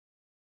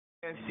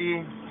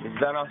UFC, it's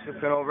done Oscar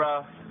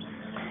Penovaroff,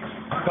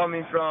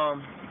 coming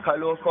from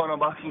Kailua Corner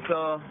Boxing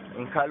Club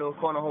in Kailua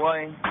Corner,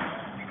 Hawaii,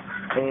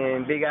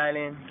 in Big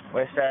Island,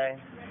 West Side.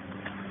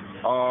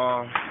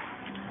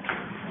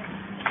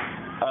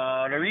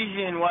 The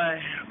reason why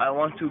I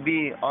want to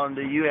be on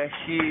the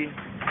UFC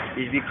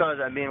is because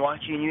I've been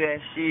watching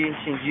UFC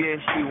since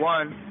UFC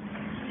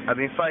 1. I've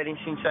been fighting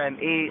since I'm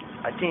 8.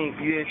 I think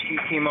UFC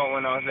came out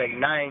when I was like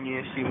 9,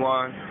 UFC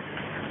 1.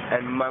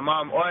 And my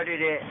mom ordered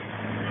it,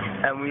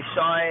 and we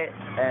saw it,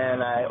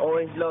 and I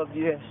always loved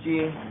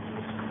UFC.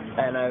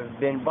 And I've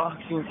been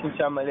boxing since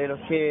I'm a little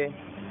kid.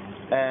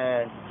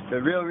 And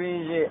the real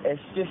reason, it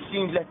just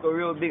seems like a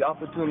real big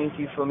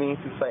opportunity for me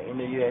to fight in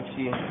the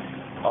UFC.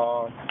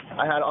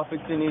 I had an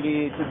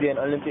opportunity to be an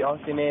Olympic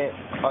alternate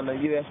on the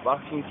U.S.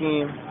 boxing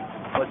team,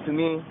 but to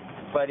me,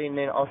 fighting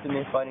in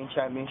Ultimate Fighting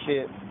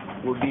Championship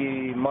would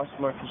be much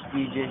more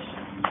prestigious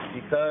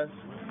because,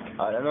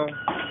 I don't know,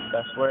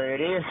 that's where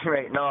it is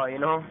right now, you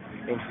know,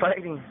 in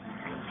fighting.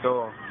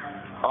 So,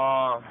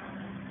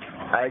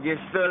 I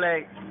just feel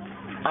like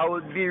I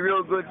would be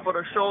real good for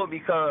the show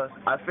because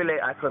I feel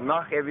like I could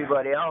knock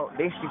everybody out.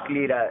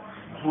 Basically, that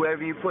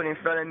whoever you put in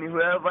front of me,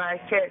 whoever I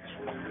catch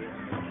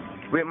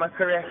with my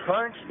correct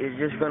punch is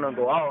just gonna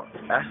go out.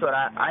 That's what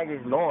I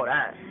just know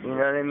that. You know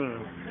what I mean?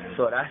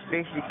 So that's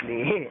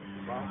basically it.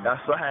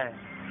 That's why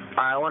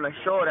I want to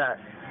show that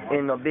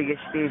in the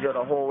biggest stage of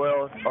the whole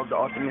world of the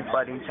Ultimate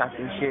Fighting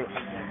Championship.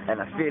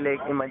 And I feel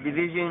like in my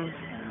division,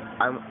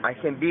 I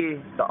can be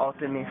the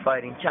Ultimate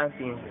Fighting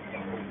Champion.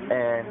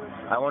 And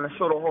I want to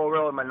show the whole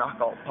world my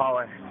knockout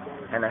power.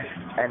 And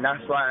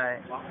that's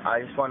why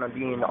I just want to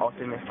be in the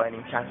Ultimate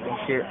Fighting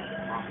Championship.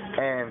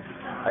 And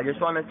I just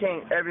want to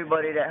thank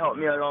everybody that helped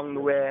me along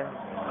the way,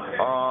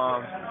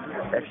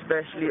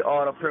 especially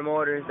all the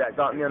promoters that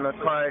got me on the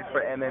card for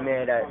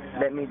MMA, that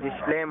let me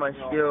display my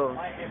skills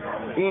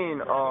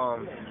in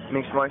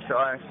mixed martial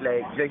arts,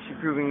 like Jackson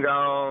Proving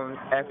Ground,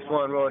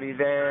 X1 Road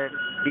Event,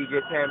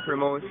 DJ Pan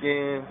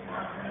Promotions,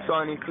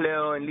 Sonny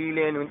Cleo and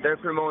Leland with their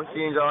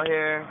promotions out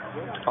here,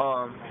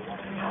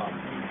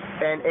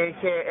 and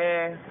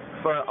AKA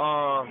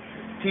for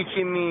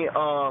teaching me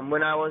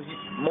when I was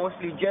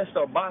mostly just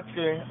a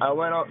boxer. I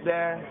went up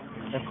there,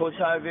 and Coach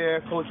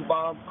Javier, Coach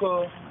Bob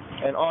Cook,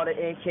 and all the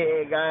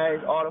AKA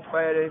guys, all the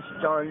fighters,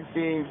 John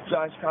C,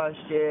 Josh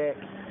Koscheck,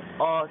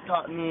 all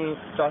taught me,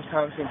 Josh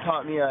Thompson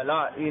taught me a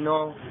lot, you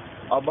know,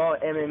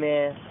 about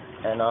MMA,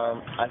 and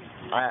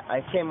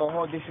I came a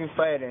whole different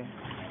fighter,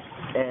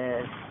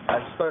 and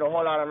I scored a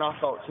whole lot of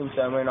knockouts since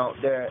I went out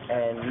there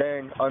and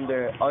learned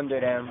under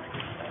them,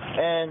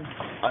 and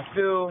I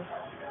feel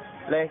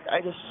like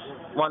I just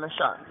want a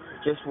shot,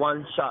 just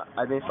one shot.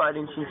 I've been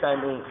fighting since I'm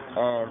 8,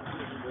 and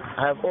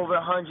I have over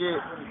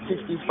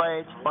 150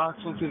 fights,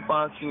 boxing,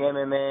 kickboxing,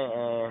 MMA,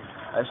 and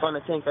I just want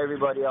to thank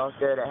everybody out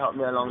there that helped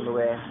me along the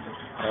way.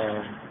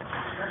 And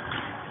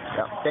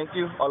yeah, thank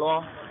you,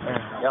 aloha,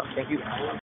 and yeah, thank you.